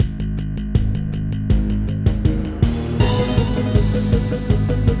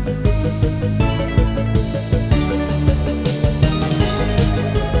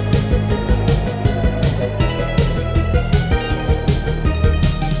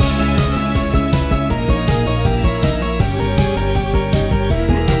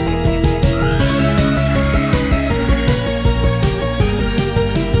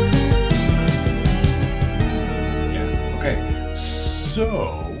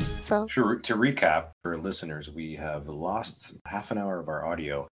So To recap for listeners, we have lost half an hour of our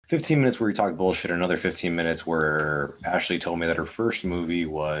audio. 15 minutes where we talked bullshit, another 15 minutes where Ashley told me that her first movie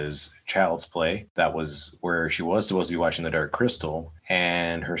was Child's Play. That was where she was supposed to be watching The Dark Crystal.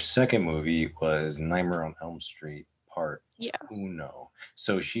 And her second movie was Nightmare on Elm Street Part Uno.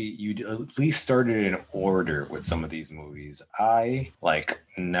 So you at least started in order with some of these movies. I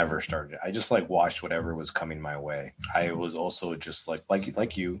never started. I just watched whatever was coming my way. I was also just like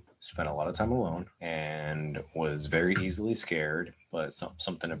you, spent a lot of time alone and was very easily scared, but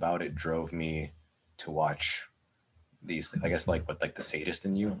something about it drove me to watch these. I guess the sadist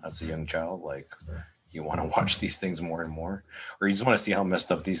in you as a young child, you want to watch these things more and more, or you just want to see how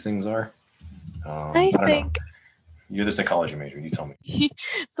messed up these things are. I don't know. You're the psychology major. You tell me.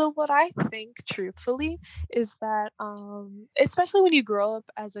 So what I think, truthfully, is that especially when you grow up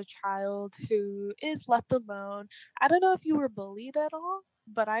as a child who is left alone, I don't know if you were bullied at all,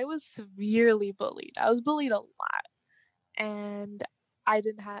 but I was severely bullied. I was bullied a lot. And I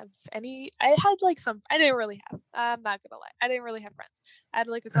didn't have any. I had some. I didn't really have. I'm not gonna lie. I didn't really have friends. I had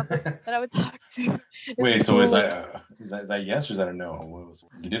a couple that I would talk to. Wait, so is that yes or is that a no?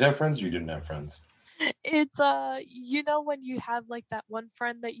 You did have friends or you didn't have friends? It's when you have that one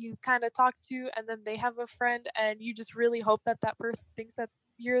friend that you kind of talk to, and then they have a friend, and you just really hope that person thinks that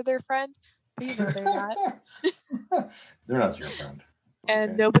you're their friend, but they're not. They're not your friend.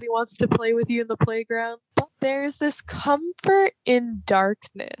 And nobody wants to play with you in the playground. But there's this comfort in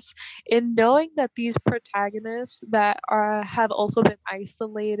darkness, in knowing that these protagonists that have also been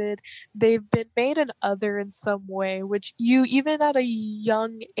isolated, they've been made an other in some way, which you even at a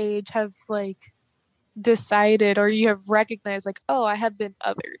young age have decided, or you have recognized oh, I have been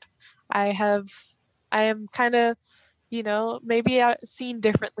othered. I am kind of, maybe seen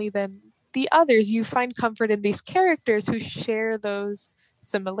differently than the others. You find comfort in these characters who share those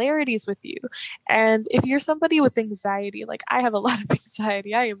similarities with you. And if you're somebody with anxiety, I have a lot of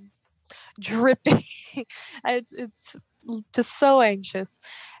anxiety, I am dripping. It's just so anxious,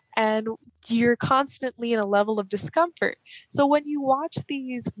 and you're constantly in a level of discomfort. So when you watch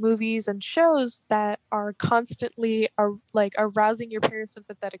these movies and shows that are constantly arousing your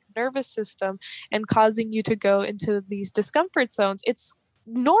parasympathetic nervous system and causing you to go into these discomfort zones, it's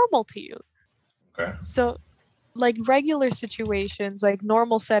normal to you. Okay. So regular situations,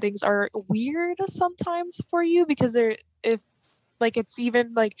 normal settings are weird sometimes for you because it's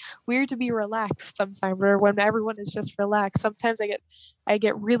even weird to be relaxed sometimes, or when everyone is just relaxed. Sometimes I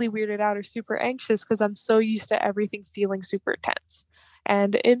get really weirded out or super anxious because I'm so used to everything feeling super tense.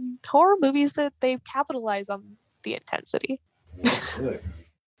 And in horror movies, that they capitalize on the intensity. Good.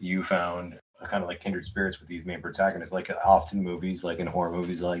 You found kind of kindred spirits with these main protagonists. Often movies, in horror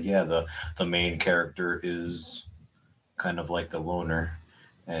movies, the main character is kind of the loner.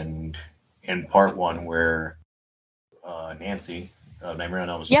 And in part one, where Nancy of Nightmare on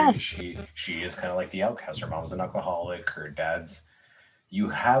Elm Street, yes, she is kind of the outcast. Her mom's an alcoholic. Her dad's, you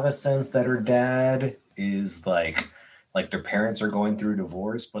have a sense that her dad is their parents are going through a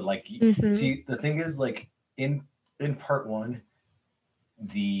divorce, but see, the thing is in part one,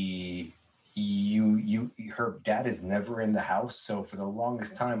 her dad is never in the house. So for the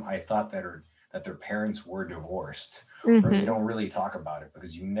longest time, I thought that their parents were divorced. Or they don't really talk about it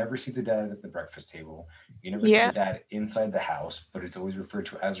because you never see the dad at the breakfast table. You never see the dad inside the house, but it's always referred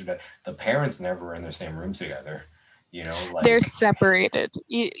to as her dad. The parents never are in the same room together. They're separated.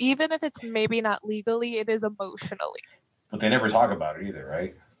 Even if it's maybe not legally, it is emotionally. But they never talk about it either,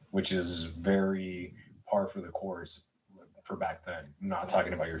 right? Which is very par for the course for back then. Not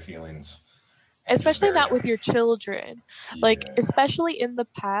talking about your feelings. Especially not with your children. Especially in the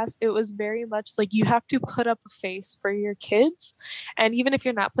past, it was very much you have to put up a face for your kids. And even if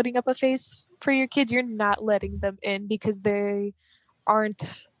you're not putting up a face for your kids, you're not letting them in because they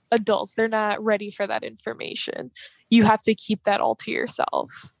aren't adults. They're not ready for that information. You have to keep that all to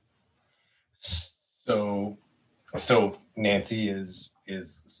yourself. So Nancy is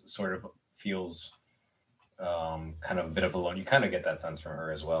sort of feels kind of a bit of alone. You kind of get that sense from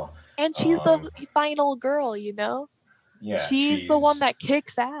her as well. And she's the final girl, Yeah, she's the one that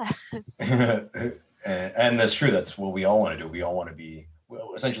kicks ass. and that's true. That's what we all want to do. We all want to be.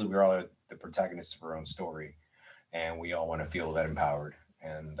 Well, essentially, we're all the protagonists of our own story, and we all want to feel that empowered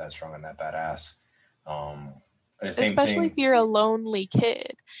and that strong and that badass. Especially if you're a lonely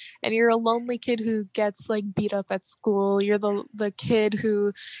kid, and you're a lonely kid who gets beat up at school. You're the kid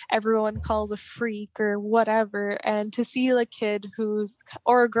who everyone calls a freak or whatever, and to see a kid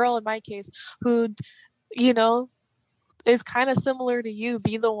or a girl in my case, who is kind of similar to you,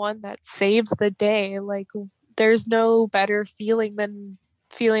 be the one that saves the day. There's no better feeling than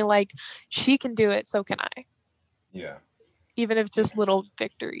feeling like she can do it, so can I. Yeah. Even if just little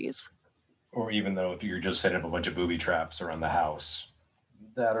victories. Or even though if you're just setting up a bunch of booby traps around the house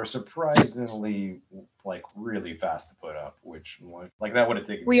that are surprisingly like really fast to put up, which like that would have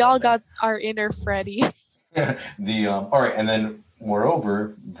taken me We all all day. got our inner Freddy. All right, and then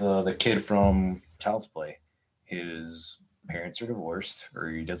moreover, the kid from Child's Play, his parents are divorced, or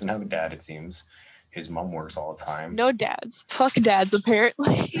he doesn't have a dad. It seems his mom works all the time. No dads. Fuck dads,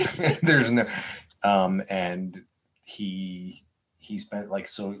 apparently. There's no, and he spent like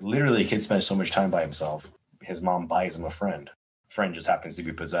so literally. A kid spent so much time by himself. His mom buys him a friend. Friend just happens to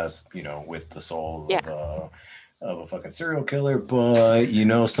be possessed, with the souls of a fucking serial killer. But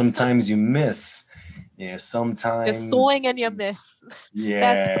sometimes you miss. Yeah, sometimes you swing and you miss. Yeah,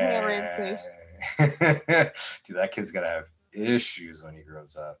 that's parenting. Dude, that kid's gonna have issues when he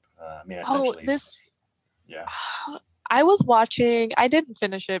grows up. Essentially. Yeah. I was watching. I didn't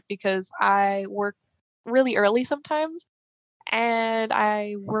finish it because I work really early sometimes, and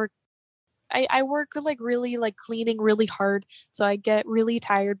I work like really like cleaning really hard, so I get really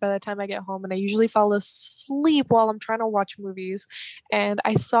tired by the time I get home, and I usually fall asleep while I'm trying to watch movies. And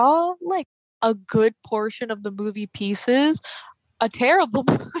I saw like a good portion of the movie Pieces, a terrible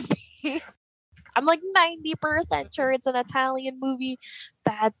movie. I'm like 90% sure it's an Italian movie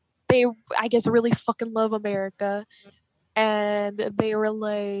that they, I guess, really fucking love America. And they were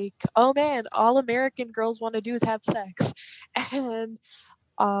like, oh man, all American girls want to do is have sex. And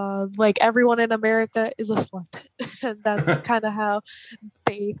like everyone in America is a slut. And that's kind of how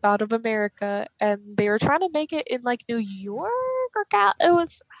they thought of America. And they were trying to make it in like New York or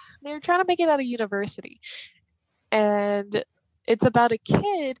they were trying to make it at a university. And it's about a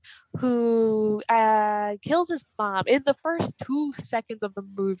kid who kills his mom in the first 2 seconds of the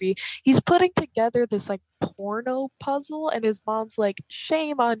movie. He's putting together this like porno puzzle, and his mom's like,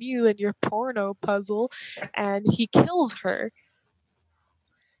 shame on you and your porno puzzle. And he kills her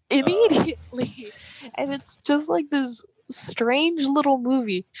immediately. And it's just like this strange little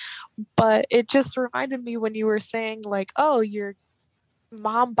movie. But it just reminded me when you were saying like, oh, your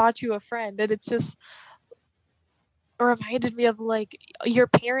mom bought you a friend. And it's just reminded me of like your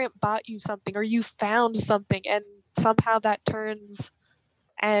parent bought you something or you found something, and somehow that turns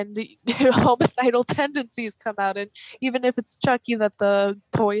and homicidal tendencies come out. And even if it's Chucky that the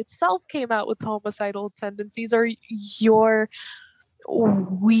toy itself came out with homicidal tendencies, or your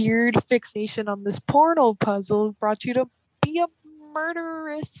weird fixation on this porno puzzle brought you to be a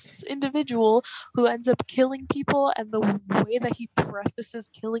murderous individual who ends up killing people. And the way that he prefaces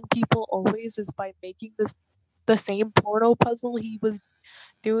killing people always is by making the same porno puzzle he was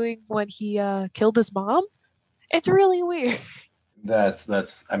doing when he killed his mom. It's really weird.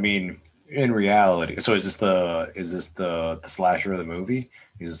 That's I mean, in reality. So is this the slasher of the movie?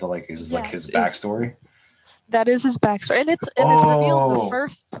 Is this like his backstory? That is his backstory, and it's revealed in the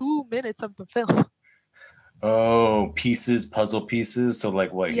first 2 minutes of the film. Oh, puzzle pieces. So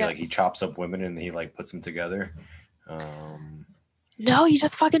like what? Yes. He chops up women and he like puts them together. No, he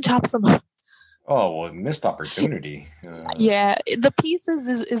just fucking chops them up. Oh, well, missed opportunity. Yeah, the pieces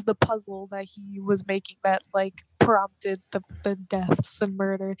is the puzzle that he was making that like prompted the deaths and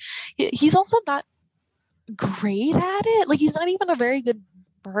murder. He's also not great at it. Like he's not even a very good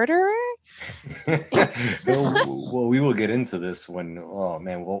murderer. Well, we will get into this when. Oh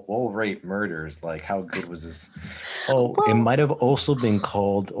man, we'll rate murders. Like how good was this? Oh, well, it might have also been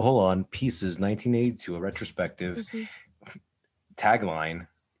called. Hold on, Pieces, 1982, a retrospective. Mm-hmm. Tagline.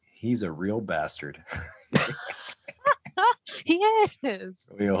 He's a real bastard. He is.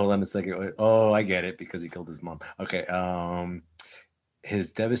 Wait, hold on a second. Oh, I get it, because he killed his mom. Okay.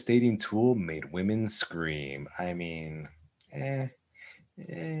 His devastating tool made women scream. I mean,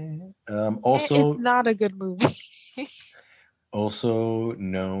 also, it's not a good movie.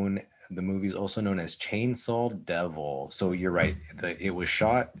 The movie's also known as Chainsaw Devil. So you're right. It was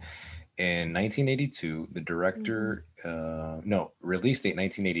shot in 1982. The director, release date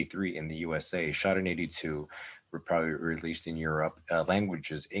 1983 in the USA, shot in 82, were probably released in Europe.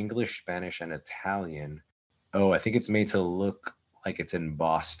 Languages, English, Spanish, and Italian. Oh, I think it's made to look like it's in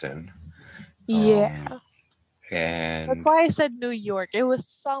Boston. Yeah. And that's why I said New York. It was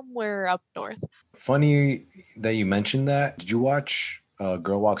somewhere up north. Funny that you mentioned that. Did you watch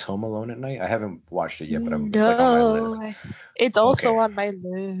Girl Walks Home Alone at Night? I haven't watched it yet, but it's like on my list. It's also on my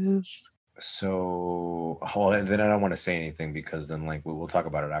list. So, then I don't want to say anything because then like we'll talk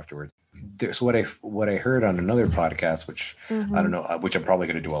about it afterwards. So what I heard on another podcast, which I don't know, which I'm probably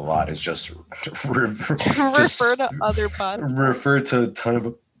going to do a lot, is just refer to other podcasts. Refer to a ton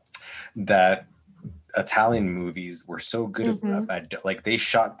of that. Italian movies were so good Mm-hmm. at like they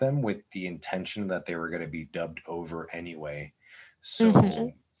shot them with the intention that they were going to be dubbed over anyway. Mm-hmm.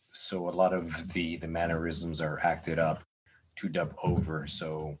 So a lot of the mannerisms are acted up to dub over.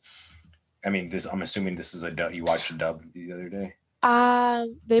 So I mean, this I'm assuming this is a dub. You watched a dub the other day.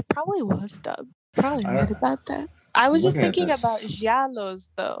 They probably was dubbed. Probably I right don't. about that. I I'm was just looking at thinking about this. giallos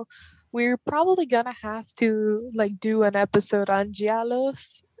though. We're probably gonna have to like do an episode on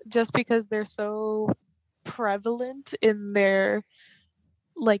giallos just because they're so prevalent in their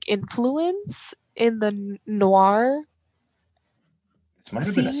like influence in the noir This might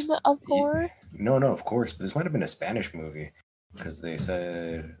have been a. scene of horror. No, no, of course, but this might have been a Spanish movie because they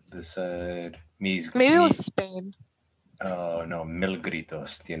said mis Maybe it was mi. Spain. Oh no, mil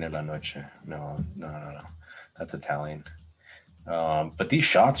gritos tiene la noche. No, no, no, no. That's Italian. But these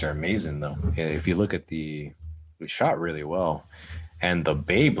shots are amazing, though. If you look at we shot really well, and the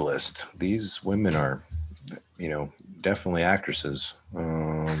Babe list. These women are, definitely actresses.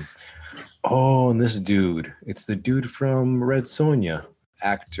 Oh, and this dude. It's the dude from Red Sonja.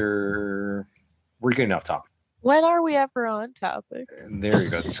 Actor. We're getting off topic. When are we ever on topic? And there you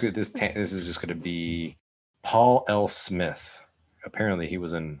go. This is just going to be Paul L. Smith. Apparently, he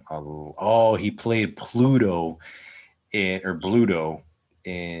was in. He played Bluto in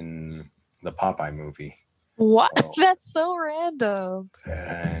the Popeye movie. What? That's so random.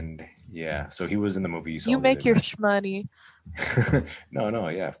 And yeah, so he was in the movie. You make your shmoney. No,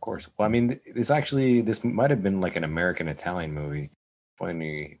 yeah, of course. Well, I mean, this might have been like an American Italian movie.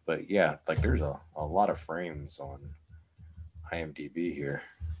 Funny, but yeah, like there's a lot of frames on IMDb here,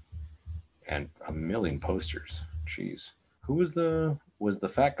 and a million posters. Jeez, who was the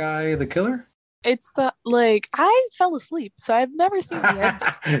fat guy the killer? It's I fell asleep, so I've never seen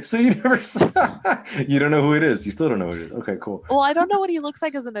the end. So you never saw. You don't know who it is. You still don't know who it is. Okay, cool. Well, I don't know what he looks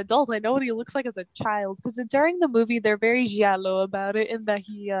like as an adult. I know what he looks like as a child because during the movie they're very giallo about it in that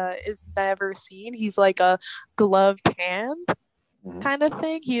he is never seen. He's like a gloved hand kind of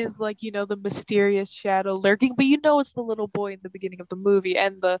thing. He is like, the mysterious shadow lurking, but it's the little boy in the beginning of the movie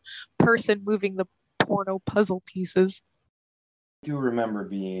and the person moving the porno puzzle pieces. I do remember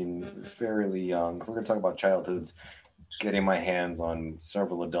being fairly young. If we're going to talk about childhoods, getting my hands on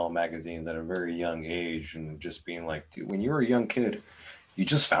several adult magazines at a very young age and just being like, dude, when you were a young kid, you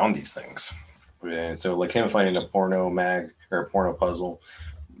just found these things. And so like him finding a porno mag or a porno puzzle,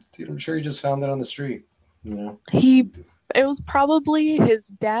 dude, I'm sure he just found that on the street, It was probably his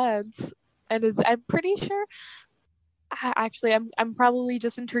dad's, and I'm pretty sure. Actually, I'm probably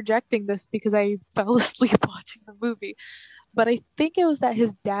just interjecting this because I fell asleep watching the movie, but I think it was that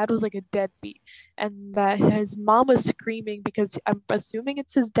his dad was like a deadbeat, and that his mom was screaming because I'm assuming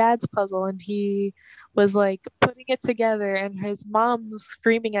it's his dad's puzzle, and he was like putting it together, and his mom was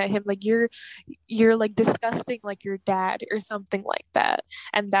screaming at him like you're like disgusting like your dad or something like that,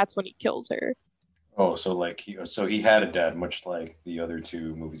 and that's when he kills her. Oh, so like he had a dad, much like the other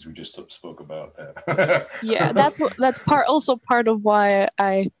two movies we just spoke about. That. Yeah, that's part of why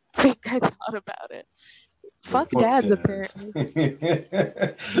I think I thought about it. Fuck dads, apparently.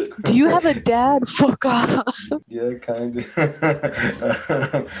 Do you have a dad? Fuck off. Yeah, kind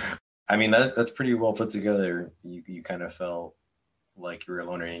of. I mean, that's pretty well put together. You kind of felt like you were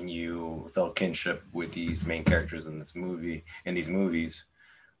alone, and you felt kinship with these main characters in these movies.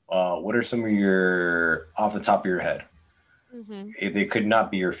 What are some of your, off the top of your head? Mm-hmm. They could not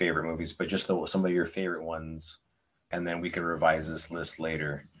be your favorite movies, but just some of your favorite ones, and then we can revise this list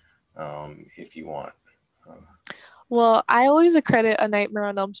later, if you want. Well, I always accredit A Nightmare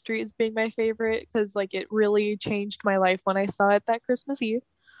on Elm Street as being my favorite because it really changed my life when I saw it that Christmas Eve.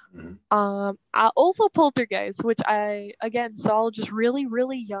 Mm-hmm. I also Poltergeist, which I again saw just really,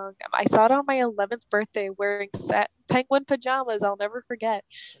 really young. I saw it on my 11th birthday wearing penguin pajamas. I'll never forget,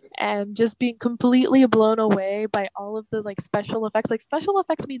 and just being completely blown away by all of the special effects. Special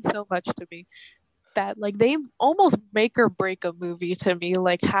effects mean so much to me that they almost make or break a movie to me.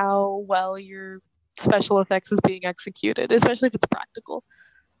 How well your special effects is being executed, especially if it's practical.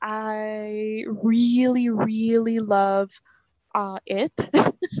 I really, really love it.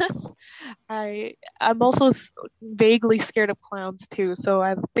 I'm also vaguely scared of clowns too, so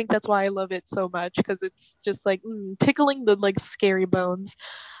I think that's why I love it so much because it's just tickling the scary bones.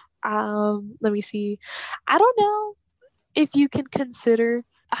 Let me see. I don't know if you can consider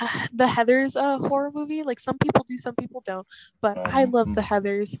the Heathers a horror movie. Some people do, some people don't, but I love the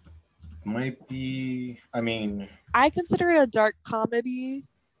Heathers. Might be. I mean, I consider it a dark comedy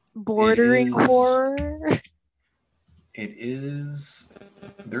bordering horror. It is.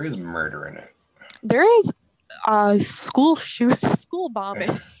 There is murder in it. There is school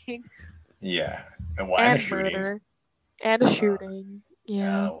bombing. Yeah, And a and shooting. murder and a shooting.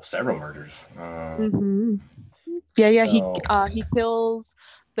 Yeah. Several murders. Mm-hmm. Yeah. So He kills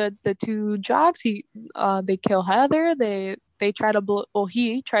the two jocks. They kill Heather. They try to blow. Well,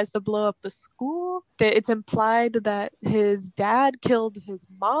 he tries to blow up the school. It's implied that his dad killed his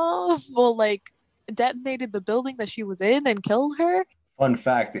mom. Well, like detonated the building that she was in and killed her. fun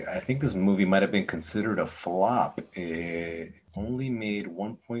fact, I think this movie might have been considered a flop. It only made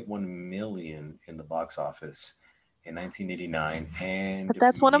 1.1 million in the box office in 1989, and But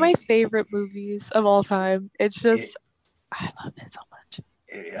that's one of my favorite movies of all time. It's just, I love it so much.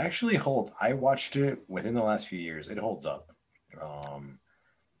 It actually I watched it within the last few years. It holds up.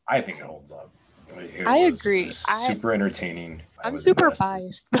 I think it holds up. I agree. It was super entertaining. I'm super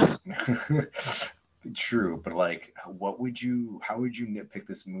biased. True, but like, how would you nitpick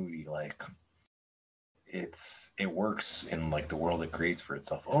this movie? Like, it works in like the world it creates for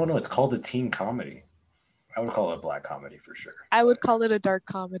itself. Oh no, it's called a teen comedy. I would call it a black comedy for sure. I would call it a dark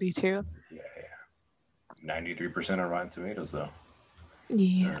comedy too. Yeah. 93% on Rotten Tomatoes though.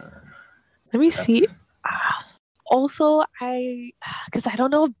 Yeah. Let me see. Also, because I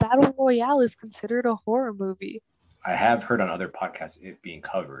don't know if Battle Royale is considered a horror movie. I have heard on other podcasts it being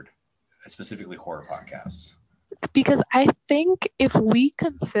covered, specifically horror podcasts. Because I think if we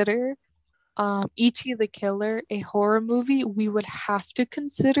consider Ichi the Killer a horror movie, we would have to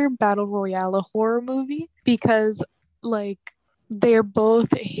consider Battle Royale a horror movie because, like, they're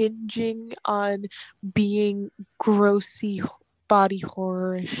both hinging on being grossy body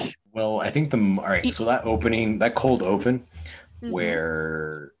horror-ish. Well, I think so that cold open,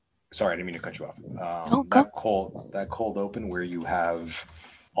 where, sorry, I didn't mean to cut you off. That cold open where you have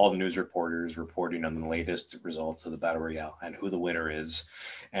all the news reporters reporting on the latest results of the Battle Royale and who the winner is,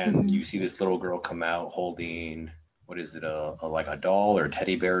 and you see this little girl come out holding, what is it, like a doll or a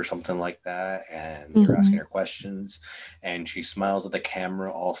teddy bear or something like that, and you're asking her questions, and she smiles at the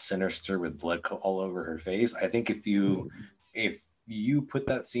camera all sinister with blood all over her face. I think if you put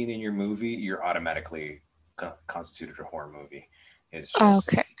that scene in your movie, you're automatically constituted a horror movie. It's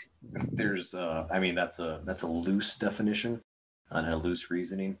just there's I mean that's a loose definition and a loose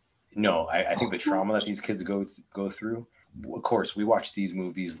reasoning. No, I think the trauma that these kids go through. Of course, we watch these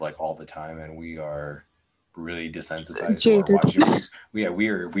movies like all the time, and we are really desensitized to watching.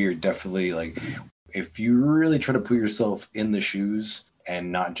 We are definitely like, if you really try to put yourself in the shoes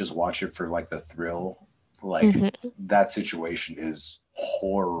and not just watch it for like the thrill, like that situation is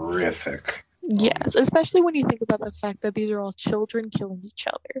horrific. Yes, especially when you think about the fact that these are all children killing each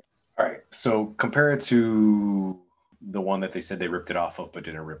other. All right, so compare it to the one that they said they ripped it off of but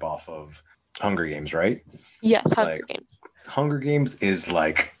didn't rip off of, Hunger Games, right? Yes, Hunger Games. Hunger Games is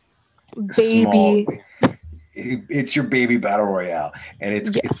like baby. Small. It's your baby battle royale, and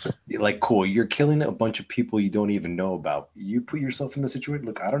it's like cool. You're killing a bunch of people you don't even know about. You put yourself in the situation.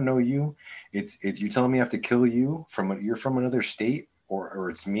 Look, I don't know you. It's you're telling me I have to kill you you're from another state, or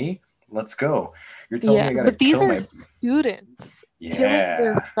it's me. Let's go. You're telling me I gotta kill my students. Killing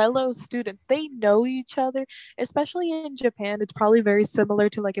their fellow students. They know each other, especially in Japan. It's probably very similar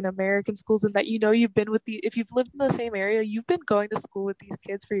to like in American schools in that, you've been if you've lived in the same area, you've been going to school with these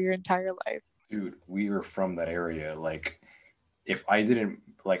kids for your entire life. Dude, we were from that area. Like, if I didn't,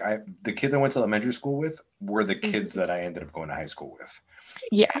 like, the kids I went to elementary school with were the kids that I ended up going to high school with.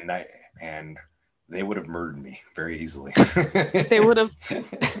 Yeah. And they would have murdered me very easily. They would have.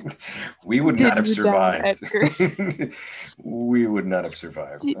 We would not have survived. We would not have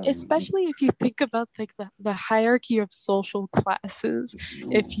survived. Especially if you think about like the hierarchy of social classes.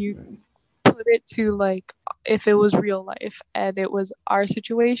 If you put it to like, if it was real life and it was our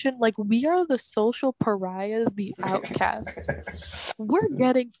situation, like, we are the social pariahs, the outcasts. We're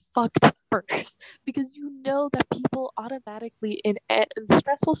getting fucked first because that people automatically in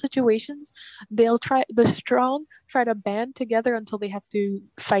stressful situations, the strong try to band together until they have to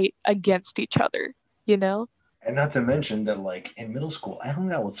fight against each other, And not to mention that, like, in middle school, I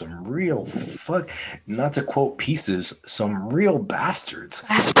hung out with some real not to quote Pieces, some real bastards.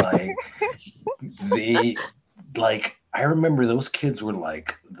 I remember those kids were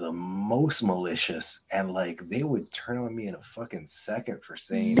like the most malicious, and like they would turn on me in a fucking second for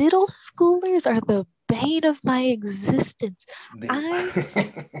saying. Middle schoolers are the bane of my existence.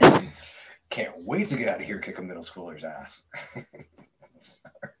 Can't wait to get out of here, kick a middle schooler's ass.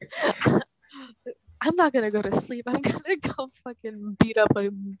 Sorry. I'm not going to go to sleep. I'm going to go fucking beat up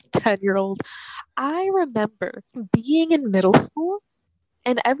a 10-year-old. I remember being in middle school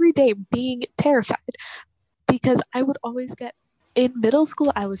and every day being terrified because I would always in middle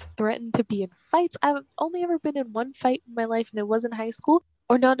school, I was threatened to be in fights. I've only ever been in one fight in my life, and it was in high school.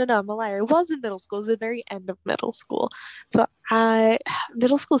 or no, I'm a liar. It was in middle school. It was the very end of middle school. So I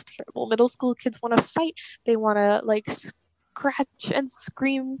middle school is terrible. Middle school kids want to fight. They want to like scratch and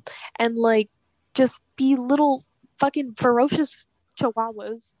scream and like just be little fucking ferocious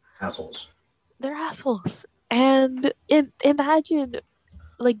chihuahuas. Assholes. They're assholes. And imagine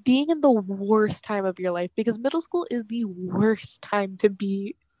like being in the worst time of your life, because middle school is the worst time to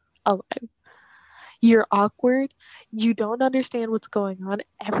be alive. You're awkward. You don't understand what's going on.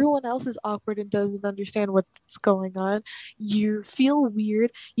 Everyone else is awkward and doesn't understand what's going on. You feel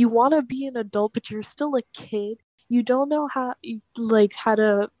weird. You want to be an adult, but you're still a kid. You don't know how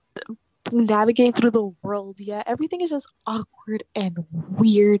to navigate through the world yet. Everything is just awkward and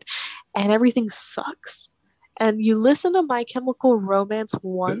weird, and everything sucks. And you listen to My Chemical Romance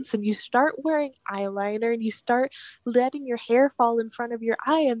once, and you start wearing eyeliner, and you start letting your hair fall in front of your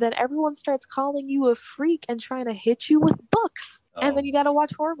eye, and then everyone starts calling you a freak and trying to hit you with books. And then you got to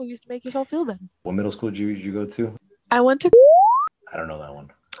watch horror movies to make yourself feel better. What middle school did you go to? I went to. I don't know that one.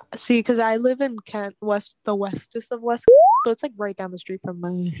 See, because I live in Kent, the westest of West, so it's like right down the street from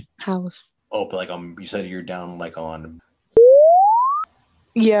my house. Oh, but like you said you're down like on.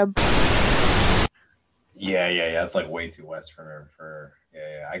 Yeah. Yeah. It's like way too west for.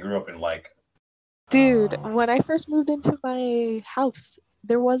 Yeah. I grew up in like. Dude, when I first moved into my house,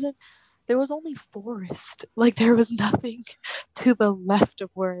 there was only forest. Like there was nothing to the left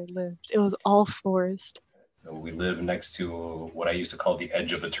of where I lived. It was all forest. We live next to what I used to call the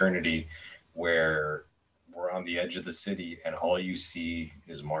edge of eternity, where we're on the edge of the city and all you see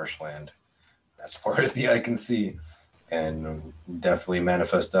is marshland as far as the eye can see. And definitely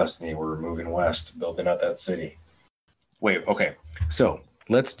manifest destiny. We're moving west, building out that city. Wait, okay. So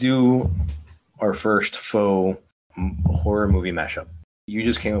let's do our first faux horror movie mashup. You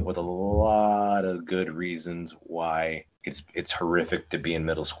just came up with a lot of good reasons why it's horrific to be in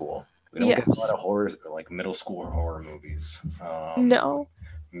middle school. We don't get a lot of horror, like middle school horror movies. No.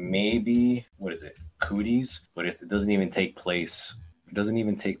 Maybe, what is it? Cooties? But it doesn't even take place. It doesn't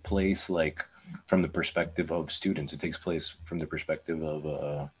even take place like from the perspective of students. It takes place from the perspective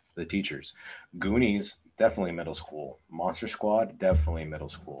of the teachers. Goonies, definitely middle school. Monster Squad, definitely middle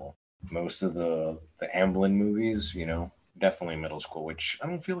school. Most of the Amblin movies, definitely middle school, which I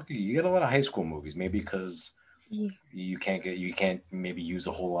don't feel like you get a lot of high school movies, maybe because you can't maybe use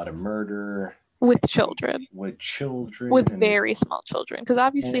a whole lot of murder with children with very small children, because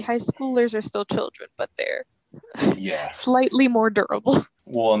obviously high schoolers are still children, but they're slightly more durable.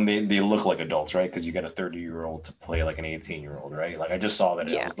 Well, and they look like adults, right? Because you got a 30-year-old to play like an 18-year-old, right? Like I just saw that.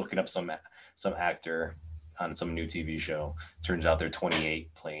 I was looking up some actor on some new TV show. Turns out they're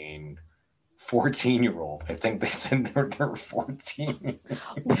 28 playing 14-year-old. I think they said they're 14.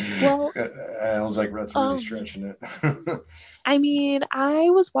 Well, I was like, that's really stretching it. I mean, I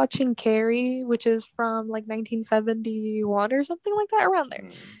was watching Carrie, which is from like 1971 or something like that, around there.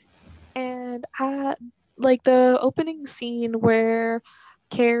 And I like the opening scene where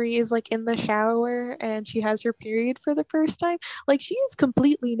Carrie is like in the shower and she has her period for the first time. Like she is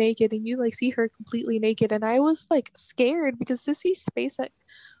completely naked and you like see her completely naked. And I was like scared because Sissy Spacek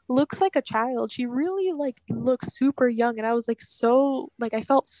looks like a child. She really like looks super young. And I was like I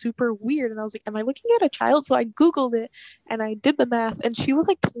felt super weird. And I was like, am I looking at a child? So I Googled it and I did the math and she was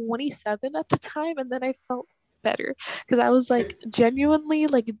like 27 at the time. And then I felt better because I was like genuinely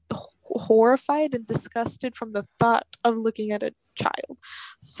like horrified and disgusted from the thought of looking at a child.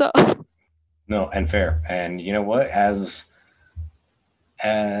 So no, and fair. And you know what, as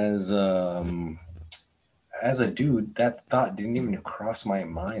a dude, that thought didn't even cross my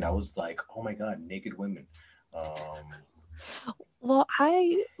mind. I was like, oh my god, naked women. Well,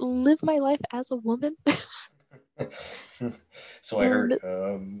 I live my life as a woman. So I heard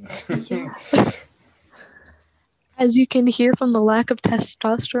as you can hear from the lack of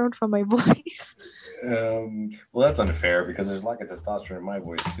testosterone from my voice. Well, that's unfair because there's a lack of testosterone in my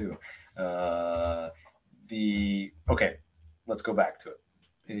voice too. Okay, let's go back to it.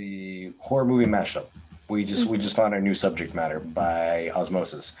 The horror movie mashup. We just found our new subject matter by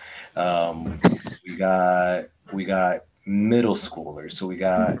osmosis. We got middle schoolers, so we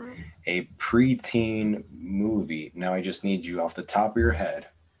got a preteen movie. Now I just need you off the top of your head.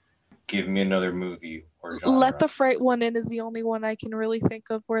 Give me another movie or genre. Let the Fright One In is the only one I can really think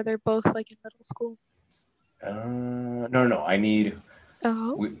of where they're both like in middle school. No. I need.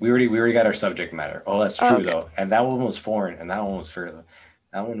 Oh. We already got our subject matter. Oh, that's true though. And that one was foreign, and that one was fair.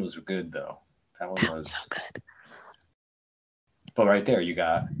 That one was good though. That was so good. But right there, you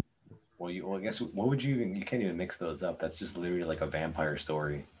got. Well, I guess what would you even? You can't even mix those up. That's just literally like a vampire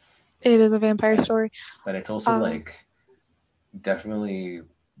story. It is a vampire story. But it's also like. definitely.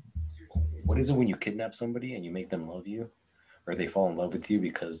 What is it when you kidnap somebody and you make them love you, or they fall in love with you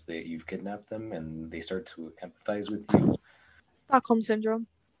because you've kidnapped them and they start to empathize with you? Stockholm syndrome.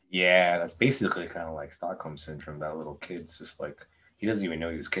 Yeah, that's basically kind of like Stockholm syndrome. That little kid's just like he doesn't even know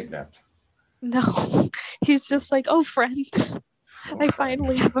he was kidnapped. No, he's just like, oh, friend. Oh, I friend.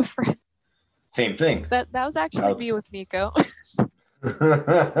 finally have a friend. Same thing. That was actually me with Nico.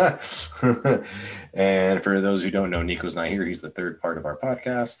 And for those who don't know, Nico's not here. He's the third part of our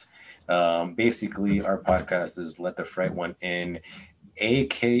podcast. Basically, our podcast is Let the Fright One In,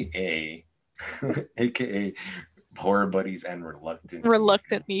 aka aka Horror Buddies and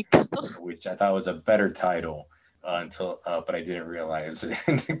Reluctant Nico. which I thought was a better title but I didn't realize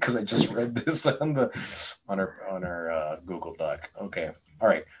because I just read this on our Google Doc. Okay, all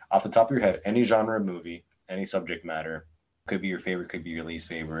right. Off the top of your head, any genre of movie, any subject matter, could be your favorite, could be your least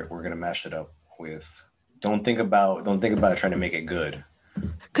favorite. We're gonna mash it up with. Don't think about trying to make it good.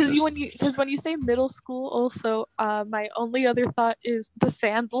 Because when you say middle school, also my only other thought is The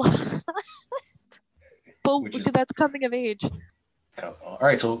Sandlot. But that's coming of age. All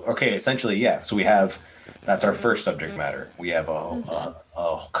right, so essentially, yeah. So that's our first subject matter. We have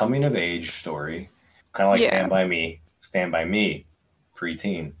a coming of age story, kind of like Stand by Me,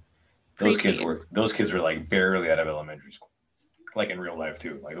 preteen. Those kids were like barely out of elementary school, like in real life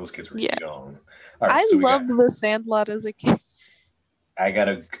too. Like those kids were young. All right, I loved The Sandlot as a kid. I got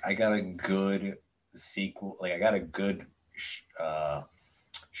a good sequel. Like I got a good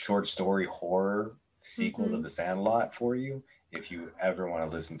short story horror sequel to The Sandlot for you. If you ever want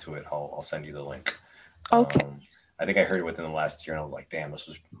to listen to it, I'll send you the link. Okay. I think I heard it within the last year, and I was like, damn, this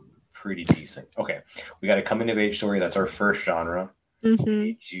was pretty decent. Okay, we got a coming of age story. That's our first genre.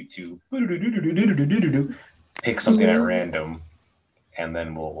 You to pick something at random, and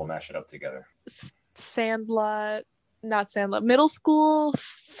then we'll mash it up together. Sandlot, not Sandlot. Middle school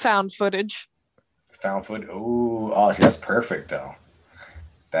found footage. Found footage. Oh, see, that's perfect though.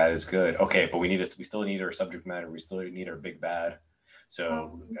 That is good. Okay, but we still need our subject matter. We still need our big bad.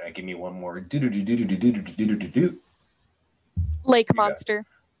 So give me one more. Lake monster.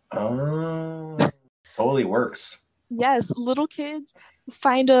 Oh, totally works. Yes, little kids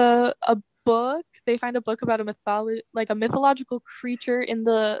find a book. They find a book about a mythological creature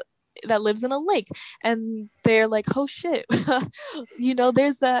that lives in a lake, and they're like, "Oh shit,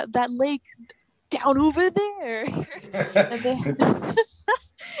 there's that lake down over there."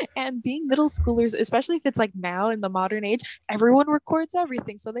 And being middle schoolers, especially if it's like now in the modern age, everyone records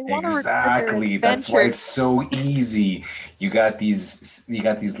everything, so they want to exactly. That's why it's so easy. You got these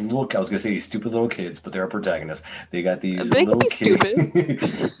little. I was gonna say these stupid little kids, but they're our protagonists. They got these little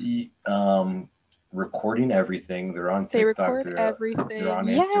kids. Recording everything. They're on TikTok. They record everything. They're on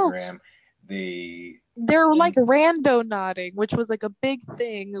Instagram. They're like rando nodding, which was like a big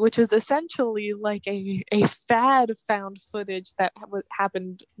thing, which was essentially like a fad found footage that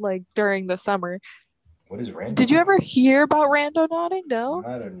happened like during the summer. What is rando? Did you ever hear about rando nodding? No?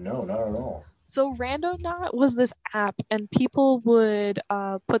 No, not at all. So Rando Not was this app, and people would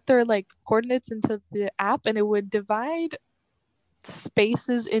put their like coordinates into the app, and it would divide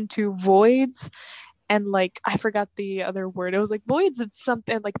spaces into voids, and like I forgot the other word. It was like voids and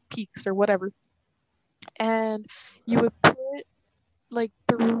something like peaks or whatever. And you would put like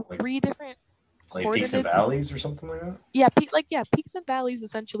three different like peaks and valleys or something like that. Yeah, peaks and valleys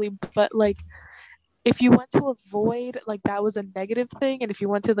essentially. But like if you went to a void, like that was a negative thing, and if you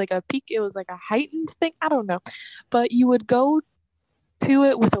went to like a peak, it was like a heightened thing. I don't know, but you would go to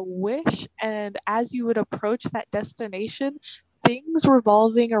it with a wish, and as you would approach that destination, things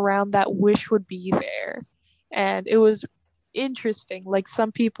revolving around that wish would be there, and it was interesting. Like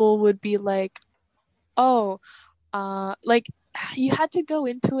some people would be like, like you had to go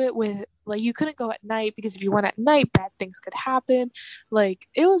into it with like you couldn't go at night because if you went at night, bad things could happen. Like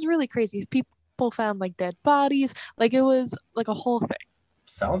it was really crazy. People found like dead bodies. Like it was like a whole thing.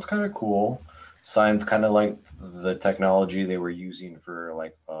 Sounds kind of cool. Sounds kind of like the technology they were using for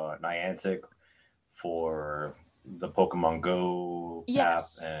like Niantic for the Pokemon Go app,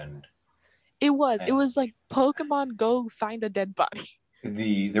 and it was like Pokemon Go find a dead body.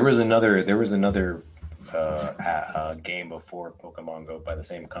 There was another game before Pokemon Go by the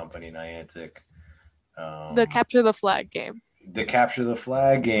same company, Niantic. The Capture the Flag game. The Capture the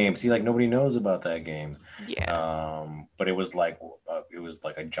Flag game. See, like nobody knows about that game. Yeah. But it was like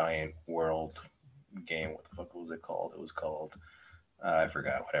a giant world game. What the fuck was it called? It was called I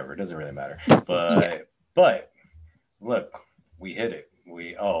forgot. Whatever. It doesn't really matter. But but look, we hit it.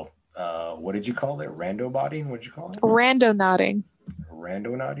 What did you call it? Rando botting? What did you call it? Rando nodding.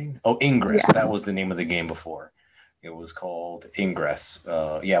 Rando nodding? Oh, Ingress. Yes. That was the name of the game before. It was called Ingress.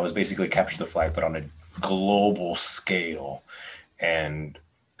 Yeah, it was basically capture the flag, but on a global scale. And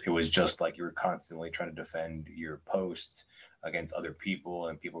it was just like you were constantly trying to defend your posts against other people,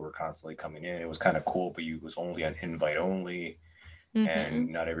 and people were constantly coming in. It was kind of cool, but you was only on invite only, Mm-hmm. and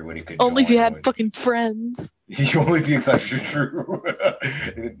not everybody could Only if you join. had fucking friends. Only if it's actually true.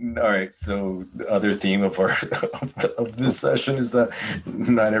 All right. So the other theme of our of this session is that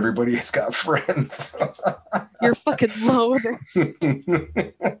not everybody has got friends. You're fucking loader.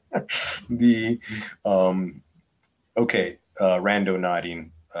 The okay, rando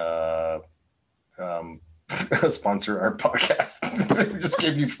nodding. Sponsor our podcast. We just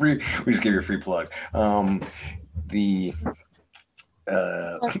gave you a free plug. The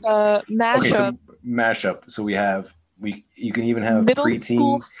Mashup. Okay, so mashup. So you can even have Middle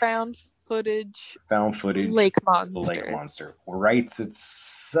school preteen found footage lake monster. monster writes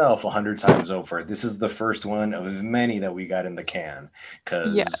itself 100 times over. This is the first one of many that we got in the can,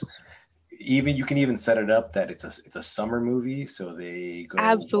 because even you can even set it up that it's a summer movie, so they go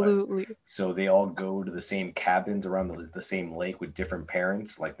absolutely. So they all go to the same cabins around the same lake with different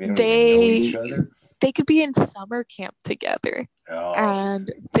parents. Like they don't even know each other. They could be in summer camp together,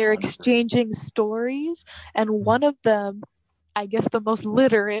 and they're exchanging stories. And one of them, I guess the most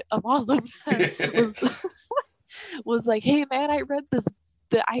literate of all of them, was like, "Hey man, I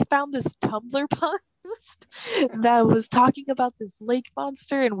found this Tumblr post that was talking about this lake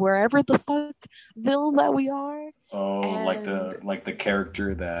monster and wherever the fuckville that we are." Oh, and like the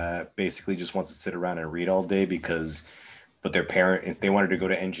character that basically just wants to sit around and read all day but their parents, they wanted to go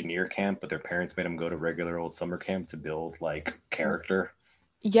to engineer camp, but their parents made them go to regular old summer camp to build like character.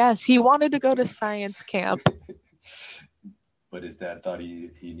 Yes, he wanted to go to science camp. But his dad thought he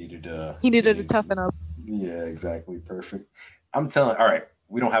needed to toughen up. Yeah, exactly. Perfect. I'm telling. All right,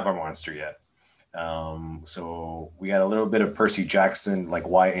 we don't have our monster yet. So we got a little bit of Percy Jackson, like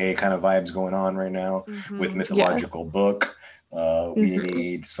YA kind of vibes going on right now with mythological book. We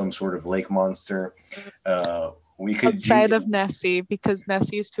need some sort of lake monster. We could outside of Nessie, because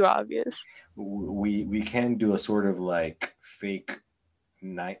Nessie is too obvious. We can do a sort of like fake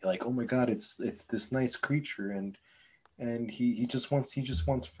night, like, oh my god, it's this nice creature, and he just wants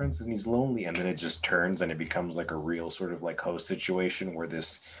friends and he's lonely, and then it just turns and it becomes like a real sort of like host situation where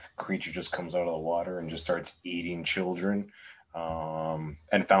this creature just comes out of the water and just starts eating children.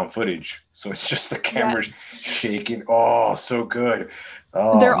 And found footage, so it's just the camera shaking. Oh, so good.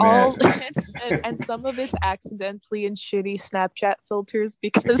 Oh, they're man. all and some of it's accidentally in shitty Snapchat filters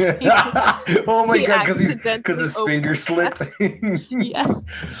because oh my god, because his finger slipped. Yeah.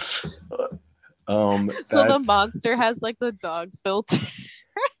 So the monster has like the dog filter.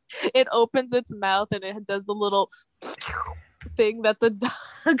 It opens its mouth and it does the little thing that the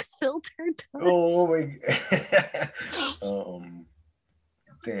dog filter does. Oh my god.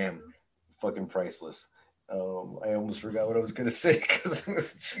 Damn, fucking priceless. I almost forgot what I was gonna say because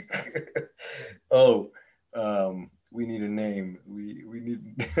we need a name. We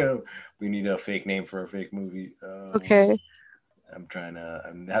need a fake name for a fake movie. Okay. I'm trying to.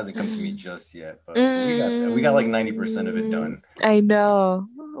 It hasn't come to me just yet, but we got like 90% of it done. I know.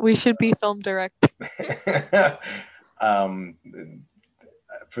 We should be film director.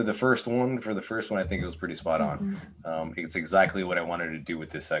 For the first one, I think it was pretty spot on. It's exactly what I wanted to do with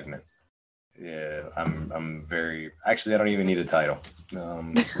this segment. Yeah, I'm very. Actually, I don't even need a title.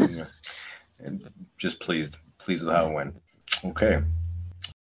 Just pleased with how it went. Okay.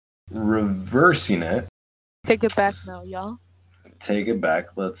 Reversing it. Take it back now, y'all. Take it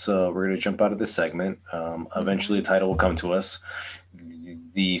back. Let's. We're gonna jump out of this segment. Eventually, a title will come to us.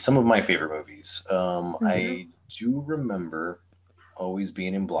 Some of my favorite movies. I do remember always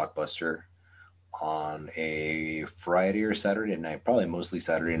being in Blockbuster on a Friday or Saturday night, probably mostly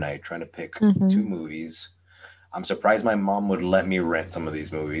Saturday night, trying to pick two movies. I'm surprised my mom would let me rent some of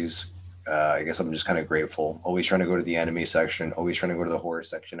these movies. I guess I'm just kind of grateful. Always trying to go to the anime section, always trying to go to the horror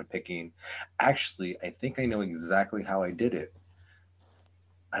section and picking. Actually, I think I know exactly how I did it.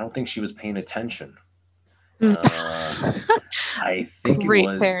 I don't think she was paying attention. I think Great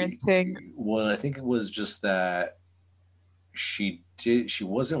parenting. Well, I think it was just that she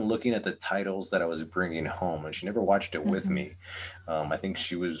wasn't looking at the titles that I was bringing home, and she never watched it with me. I think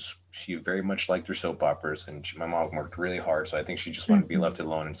she very much liked her soap operas, and my mom worked really hard, so I think she just wanted to be left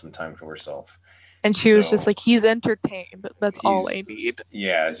alone and some time to herself. And she was just like, he's entertained. That's all I need.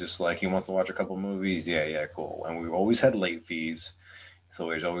 Yeah, it's just like, he wants to watch a couple movies. Yeah, cool. And we always had late fees, so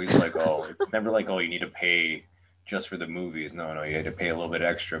there's always like, it's never like, you need to pay just for the movies. No, you had to pay a little bit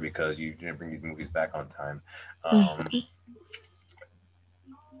extra because you didn't bring these movies back on time.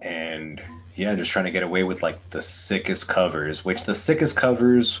 and yeah, just trying to get away with like the sickest covers, which the sickest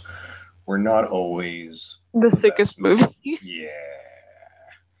covers were not always The the sickest best movie. Yeah,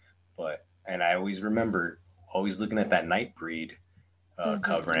 but and I always remember always looking at that Nightbreed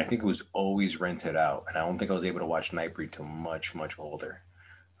cover, and I think it was always rented out, and I don't think I was able to watch Nightbreed till much older.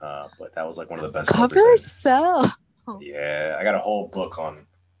 But that was like one of the best covers. Covers sell. Yeah, I got a whole book on.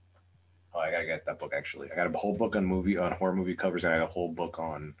 Oh, I gotta get that book actually. I got a whole book on horror movie covers, and I got a whole book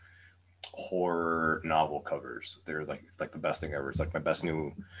on horror novel covers. They're like it's like the best thing ever. It's like my best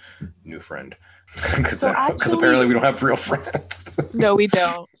new friend because apparently we don't have real friends. No, we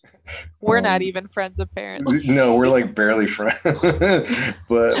don't. We're not even friends apparently. No, we're like barely friends.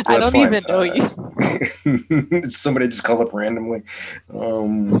 but I don't even know you. Somebody just called up randomly.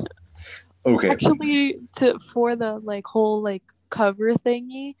 Okay. Actually, for the like whole like cover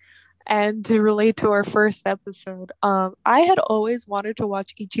thingy, and to relate to our first episode, I had always wanted to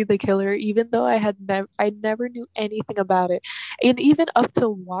watch Ichi the Killer, even though I never knew anything about it, and even up to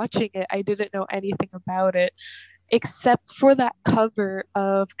watching it, I didn't know anything about it, except for that cover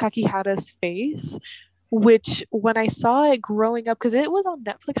of Kakihara's face, which when I saw it growing up, because it was on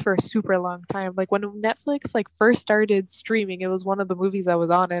Netflix for a super long time. Like when Netflix like first started streaming, it was one of the movies I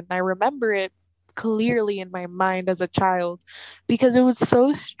was on, and I remember it clearly in my mind as a child because it was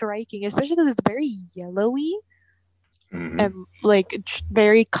so striking, especially because it's very yellowy and like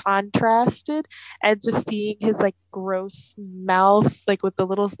very contrasted, and just seeing his like gross mouth like with the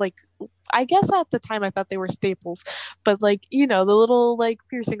little like I guess at the time I thought they were staples, but like the little like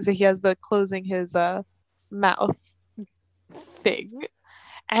piercings that he has that closing his mouth thing.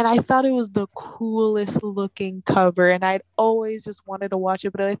 And I thought it was the coolest looking cover, and I'd always just wanted to watch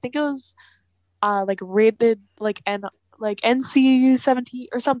it, but I think it was like rated like NC-17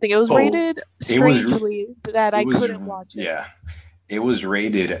 or something. It was rated strangely that I couldn't watch it. Yeah. It was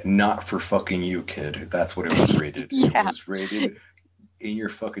rated not for fucking you, kid. That's what it was rated. Yeah. It was rated in your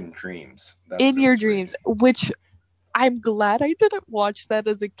fucking dreams. That's in your dreams, rated. Which I'm glad I didn't watch that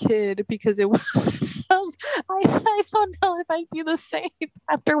as a kid because it was I don't know if I'd be the same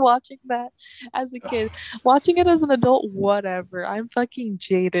after watching that as a kid. Watching it as an adult, whatever. I'm fucking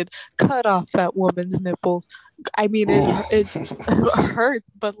jaded. Cut off that woman's nipples. I mean, it hurts,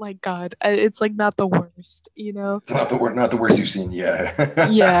 but like God, it's like not the worst, It's not the worst you've seen. Yeah.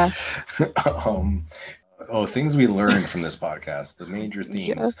 Yeah. Things we learned from this podcast. The major themes.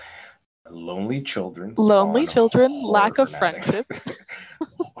 Yeah. Lonely children, lack of friendship.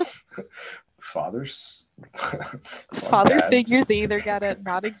 Father figures, they either gotta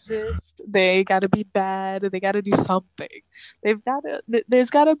not exist, they gotta be bad, they gotta do something. There's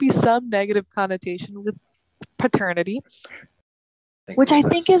gotta be some negative connotation with paternity, which I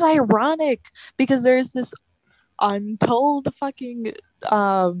think is ironic because there's this untold fucking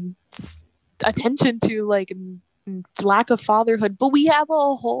attention to like lack of fatherhood, but we have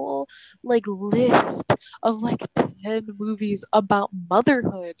a whole like list of like 10 movies about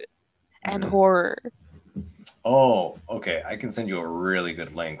motherhood and horror. Oh, okay. I can send you a really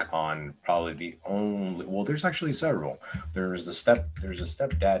good link on probably the only. Well, there's actually several. There's a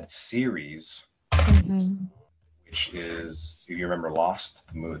stepdad series, which is. You remember Lost,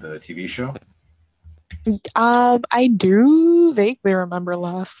 the TV show? I do vaguely remember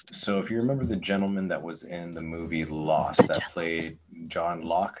Lost. So, if you remember the gentleman that was in the movie Lost that played John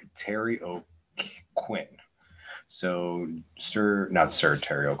Locke, Terry O'Quinn. So, not Sir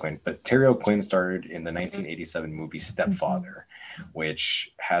Terry O'Quinn, but Terry O'Quinn starred in the 1987 movie Stepfather,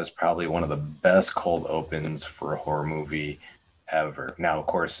 which has probably one of the best cold opens for a horror movie ever. Now, of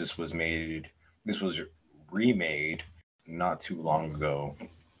course, this was remade not too long ago,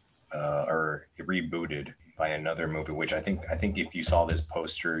 or rebooted by another movie, which I think if you saw this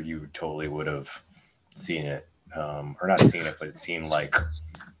poster, you totally would have seen it, or not seen it, but it seemed like.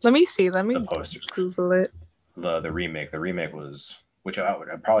 Let me see. Let me the poster. Google it. The remake. The remake was, which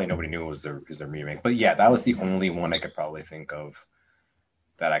probably nobody knew was the remake, but yeah, that was the only one I could probably think of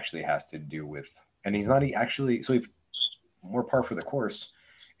that actually has to do with. And he's not actually. So if more par for the course,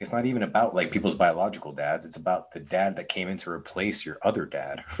 it's not even about like people's biological dads. It's about the dad that came in to replace your other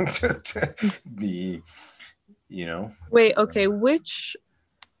dad. Wait. Okay. Which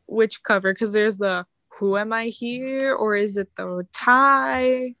cover? Because there's the Who Am I Here, or is it the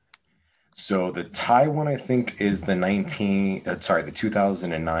Thai? So the Thai one, I think, is the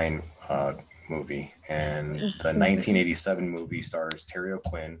 2009 movie, and the 1987 movie stars Terry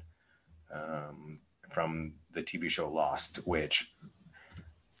O'Quinn from the TV show Lost, which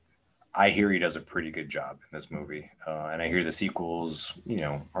I hear he does a pretty good job in this movie. And I hear the sequels,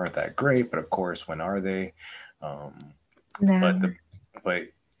 aren't that great, but of course, when are they? But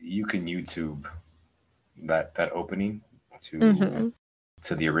you can YouTube that opening to Mm-hmm.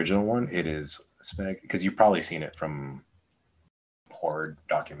 to the original one. It is because you've probably seen it from horror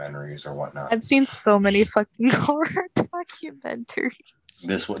documentaries or whatnot. I've seen so many fucking horror documentaries.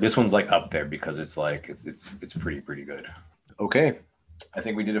 This one's like up there because it's like it's pretty good. Okay, I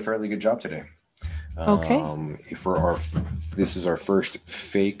think we did a fairly good job today. Okay. This is our first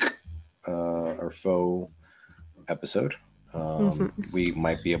fake or faux episode. We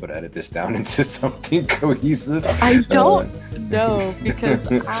might be able to edit this down into something cohesive. I don't know,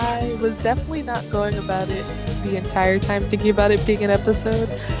 because I was definitely not going about it the entire time thinking about it being an episode.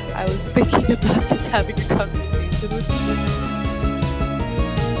 I was thinking about just having a conversation with you.